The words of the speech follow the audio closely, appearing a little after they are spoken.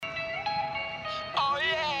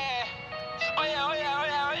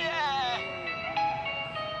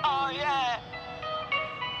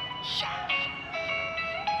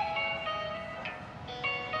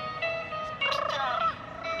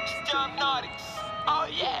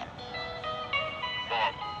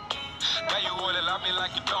Yeah, you only love me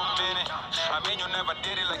like you don't mean it. I mean, you never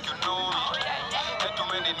did it like you know me. Had too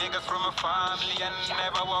many niggas from my family and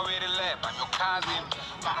never worried a lap. I'm your cousin.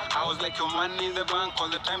 I was like your money in the bank. All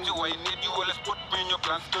the times you were in need, you always put me in your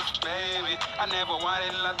plans. Cause baby, I never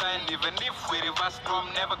wanted another. And even if we reverse, no,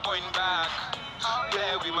 I'm never going back.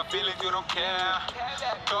 Play with my feelings, you don't care.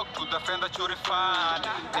 Talk to the friend that you referred.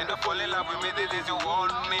 And I fall in love with me, this is your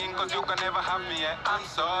warning. Cause you can never have me, yeah. I'm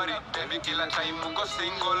sorry. Baby, kila time you go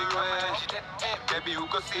single, way. Baby, you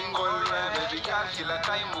go single, way. Baby, girl, kila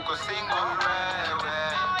time you go single, way.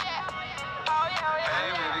 Hey,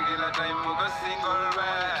 baby, kila time you go single,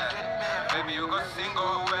 way. Baby, you go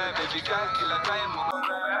single, way. Baby, girl, kila time you go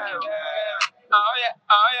oh yeah,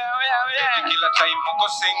 oh yeah, oh yeah, oh yeah. Baby, kila time you go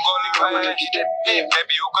single, way.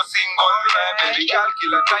 Baby, you go single, way. Baby, girl,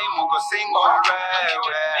 kila time you go single,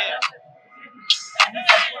 way.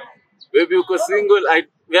 Baby uko single,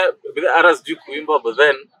 sijui kuimba, but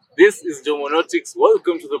then this is Jomonotics.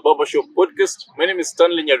 Welcome to the Barbershop Podcast. My name is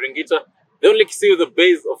Stanley Nyaringita. The only kisi with the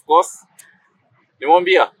bass, of course.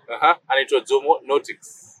 Nimwambia, anaitwa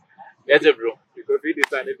Jomonotics. Yaje bro. Because it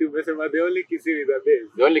is an the only kissing with the bass.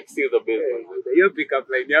 The only kisi with the bass. Hiyo pick up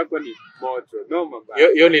line yako ni moto. No mamba.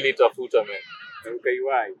 Yo nilitafuta man.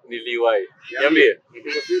 Ukaiwai. Niliwai. Niambie.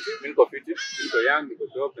 Niko fiti? Niko fiti. Niko young, niko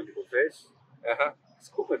dope, niko fresh.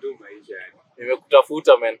 Sikupa tu maisha yani.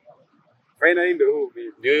 Nimekutafuta man. Finally ndio huu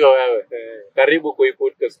mimi. Ndio wewe. Karibu kwa hii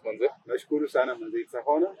podcast manze. Nashukuru sana manze. It's a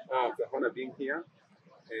honor. It's a honor being here.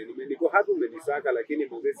 Niko hapo umenisaka lakini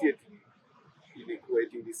manze si eti ilikuwa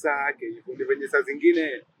eti unisake. Ndio venye saa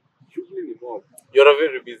zingine shughuli ni mob. You're a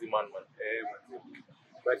very busy man.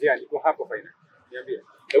 But yeah, niko hapo finally. Niambie.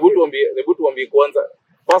 Hebu tuambie kwanza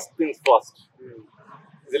first things first.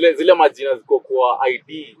 Zile majina ziko kwa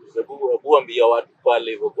ID, hebu ambia watu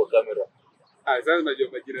pale hivyo kwa kamera. Sasa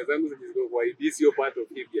unajua majina zangu ziko kwa ID sio part of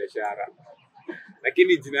hii biashara.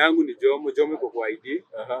 Lakini jina yangu ni Jomo iko kwa ID.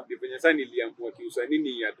 Ndio sasa niliamua kiusanii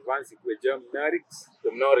ni advance kwa Jomonotics.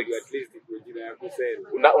 At least kwa jina yako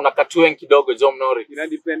sasa. Unakatuen kidogo Jomonotics. Ina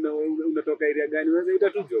depend unatoka area gani, unaweza ita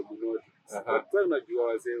tu Jomonotics. Sasa unajua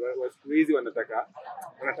wazee wa siku hizi wanataka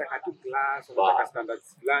tu class, wanataka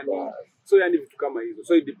standards fulani. So yani vitu kama hizo.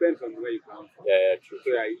 So it depends on where you come from. Yeah, true. So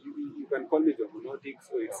yeah, you can call me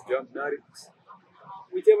Jomonotics or it's Jomonotics.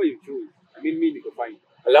 Whichever you choose. I mean mimi niko fine.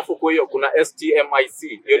 Alafu kwa hiyo kuna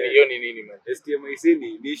STMIC. Hiyo ni nini man? STMIC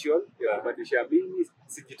ni initial ya kubadilisha mimi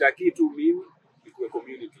sijitaki tu mimi ikuwe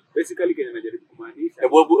community. Basically Kenya najaribu kumaanisha.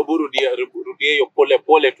 Hebu rudia hiyo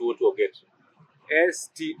pole tu watu get.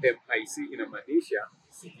 STMIC inamaanisha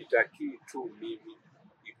sijitaki tu mimi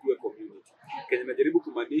ikuwe community. Kenya najaribu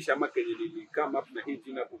kumaanisha ama Kenya nili come up na hii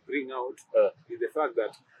jina ku bring out is the fact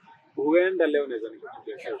that huenda leo naweza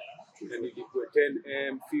nikapiga show na nilikuwa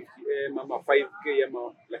 10M, 50M ama 5K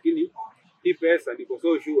ama, lakini hii pesa niko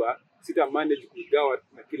so sure sita manage kugawa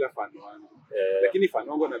na kila fan wangu. Lakini fan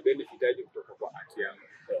wangu na benefit aje kutoka kwa art yangu.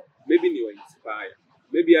 Maybe ni wa inspire.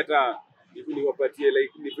 Maybe hata niwapatie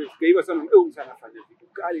like nifike hivyo sana mtu anafanya vitu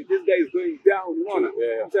kali, this guy is going down, unaona?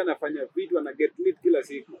 Mtu anafanya vitu ana get lit kila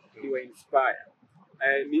siku, ni wa inspire.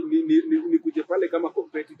 Ni kuje pale kama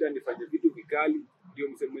competitor nifanye vitu vikali ndio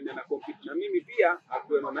msemo mwenye na compete na mimi pia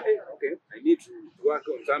akuona okay I need to work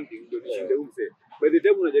on something ndio nishinde umse. By the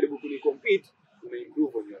time unajaribu kuni-compete una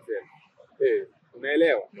improve on yourself.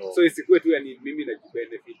 Unaelewa? No. So isikuwe tu yani mimi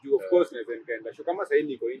najibenefit. Of course naweza nikaenda show kama sasa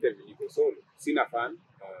niko interview niko solo sina fan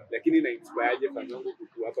lakini na inspire fan wangu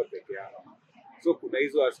kutu hapa peke yao. So kuna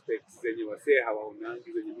hizo aspects zenye wasee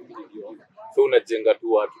hawaonangi zenye mimi niliona. So unajenga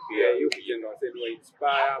tu watu pia. Hiyo kujenga wasee wa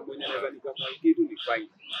inspire mwenye anaweza nikama kitu ni fine.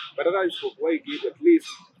 But hata isipokuwa kitu at least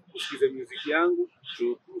usikize music yangu,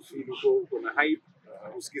 uko na hype,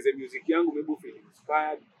 usikize music yangu, maybe feel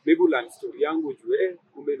inspired, maybe learn story yangu ujue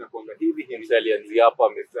kumbe inakuanga hivi alianzia hapa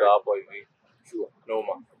amefika hapa hivi. Sure.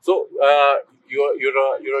 Noma. So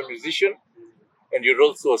you're a musician and you're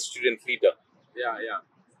also a student leader. Yeah.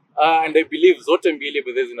 And I believe zote mbili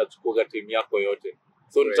bidhaa zinachukua team yako yote.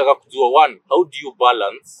 So nataka kujua one, how do you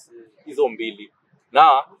balance hizo mbili?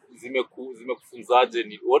 Na zimekufunzaje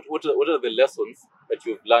ni what are the lessons that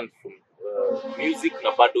you've learned from music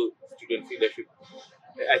na bado student leadership?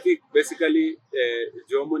 I think basically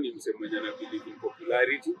Jomo ni msemo mwenye ana believe in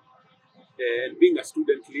popularity and being a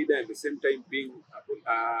student leader at the same time being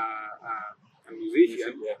a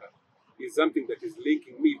musician is something that is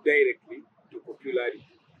linking me directly to popularity.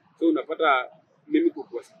 So unapata mimi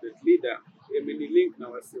kwa student leader link na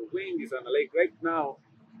wase wengi sana, like right now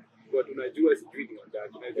kwa tunajua sijui ni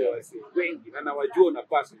wangapi, tunajua wase wengi na nawajua na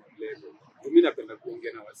personal level. Mimi napenda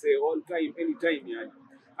kuongea na wase all time anytime yani.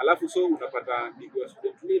 Alafu so unapata nikiwa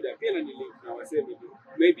student leader pia na link na wase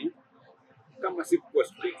maybe kama sikuwa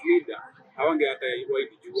street leader hawange hata wahi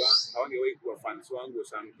jua, hawangewahi kuwa fans wangu or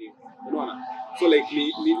something, unaona. So like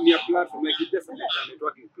ni a platform, like it's just a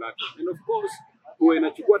networking platform, and of course huwa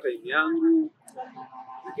inachukua time yangu,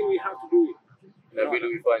 lakini we have to do it. Inabidi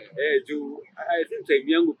uifanye. Juu I think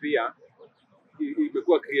time yangu pia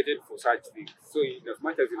imekuwa created for such things. So in as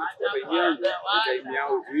much as inachukua time yangu, time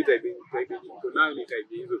yao juu time nayo ni time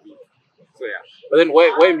hizo vitu. So yeah. But then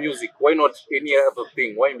why music? Why not any other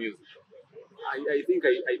thing? Why music? I think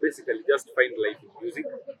I basically just find life in music.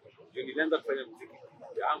 Juu nilianza kufanya muziki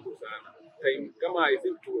yangu sana. Time kama I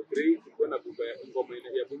think 2 or 3 tulikuwa na ngoma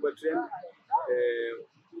ya Bumba Trend.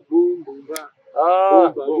 Bumba.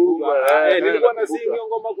 Nilikuwa na sing hiyo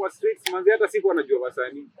ngoma kwa streets, manzi hata sikuwa najua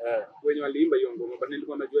wasanii wenye waliimba hiyo ngoma, but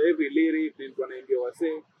nilikuwa najua every lyric, nilikuwa naambia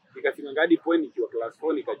wasee. Nikafika ngadi point nikiwa class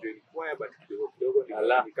 4 nikajoin choir, but kidogo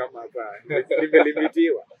ni kama hapa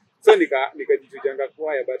nimelimitiwa. So nikajitujanga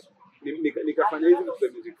choir, but nikafanya hizi vitu za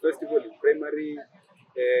music festival in primary,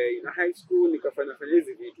 in high school nikafanya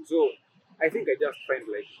hizi vitu. So I think I just find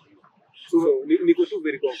like so niko too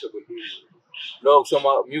very comfortable doing it. No,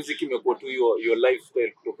 kusema music imekuwa tu your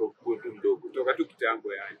lifestyle kutoka mdogo, kutoka tu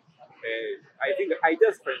kitambo yani. I think I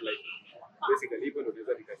just find like basically even though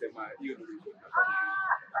naweza nikasema hiyo ndio reason nafanya.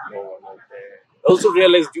 No. Also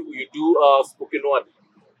realized you do spoken word.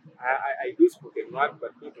 I do spoken word,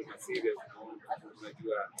 but not on a serious note.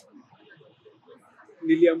 Unajua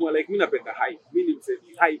niliamua like mimi napenda hype. Mimi ni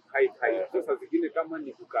msanii hype. Sasa zingine kama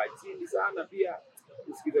ni kukaa chini sana pia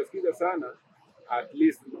usikiza sana, at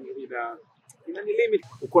least ina ni limit.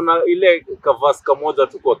 Uko na ile kavasi kamoja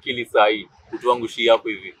tu kwa akili saa hii utuangushie hapo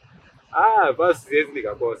hivi? Basi siwezi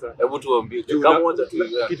nikakosa. Hebu tuambie kama moja tu.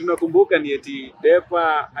 Kitu nakumbuka ni eti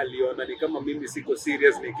Depa aliona ni kama mimi siko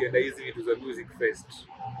serious nikienda hizi vitu za music fest,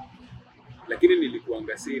 lakini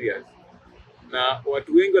nilikuanga serious na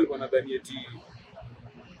watu wengi walikuwa nadhani eti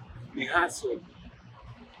ni hustle.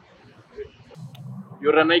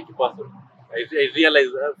 You're a Nike person. I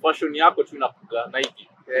realize fashion yako tu inakuga Nike.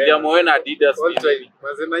 Niliamua wewe na Adidas all time.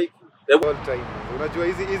 Manze Nike all time. Unajua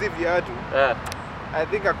hizi viatu? I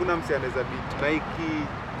think hakuna msi anaweza beat Nike,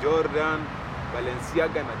 Jordan,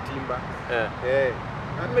 Balenciaga na Timber.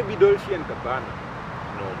 And maybe Dolce and Gabbana.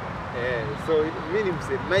 No. So mimi ni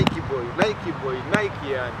msi Nike boy,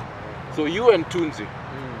 Nike yani. So you and Tunzi,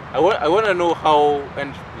 I want to know how,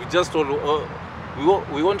 and we just all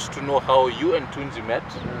we want to know how you and Tunzi met.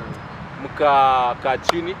 Mka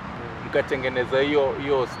chini, mkatengeneza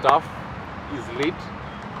hiyo stuff is lit.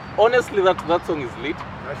 Honestly, that song is lit.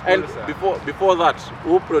 And before that,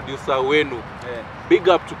 who producer wenu? Big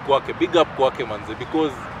up kwake manze,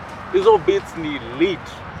 because hizo beats ni lit.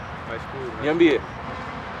 Nashukuru. Niambie.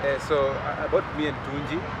 So about me and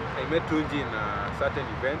Tunji, I met Tunji in a certain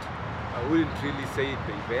event. I wouldn't really say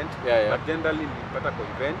the event, but generally nilipata kwa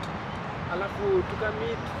event. Alafu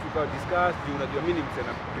tuka-meet, tuka-discuss, unajua mimi ni msee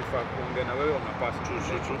na prefer kuongea na wewe on a personal.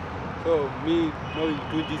 True. So me knowing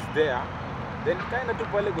Tunji is there, then kinda tu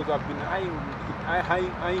pale because I've been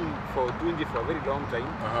eyeing for Tunji for a very long time.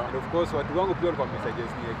 And of course watu wangu pia walikuwa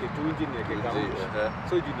messages niweke Tunji, niweke Kamuji.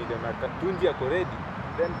 So juu niliona Tunji ako ready,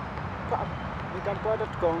 then nikampata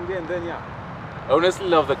tukaongea, and then I honestly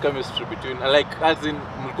love the chemistry between, like as in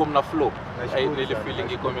mlikuwa mna flow. I really feeling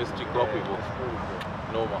the chemistry kwa hapo hivyo.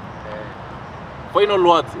 Noma. Final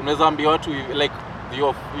words, unaweza ambia watu like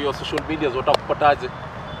your social medias watakupataje?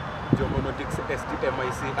 Jomonotics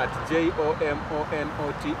STMIC at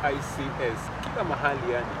JOMONOTICS. Kila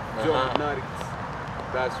mahali yani. Jomonotics.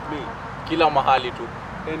 That's me. Kila mahali tu.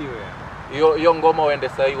 Anywhere. Hiyo ngoma uende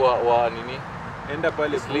sahi wa nini? Enda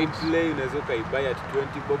pale play, unaweza ukaibuy at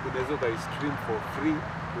 20 bob, unaweza ukaistream for free.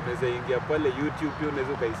 Unaweza ingia pale YouTube pia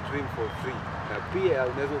unaweza ukaistream for free. Na pia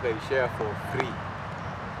unaweza ukaishare for free.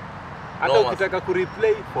 Hata ukitaka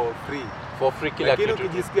kureplay for free. For free kila kitu. Lakini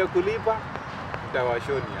ukijisikia kulipa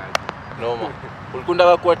utawashoni aje. Noma.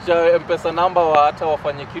 Ulikunda kuacha M-Pesa number wa hata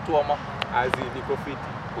wafanye kitu ama niko fiti.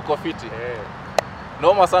 Uko fiti?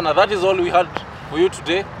 Noma sana. That is all we had for you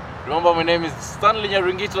today. Remember, my name is Stanley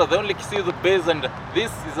Nyaringita, the only Kisi the Bass, and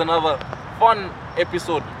this is another fun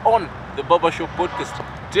episode on the Baba Show podcast.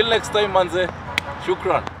 Till next time, manze.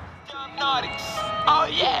 Shukran. Jomonotics. Oh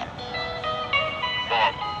yeah.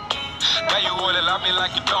 Now you wanna love me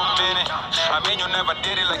like you don't mean it. I mean you never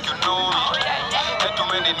did it like you know me. Had too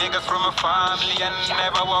many niggas from my family and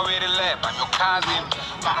never worried to left. I'm your cousin.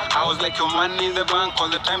 I was like your money in the bank all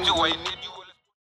the times you were in need.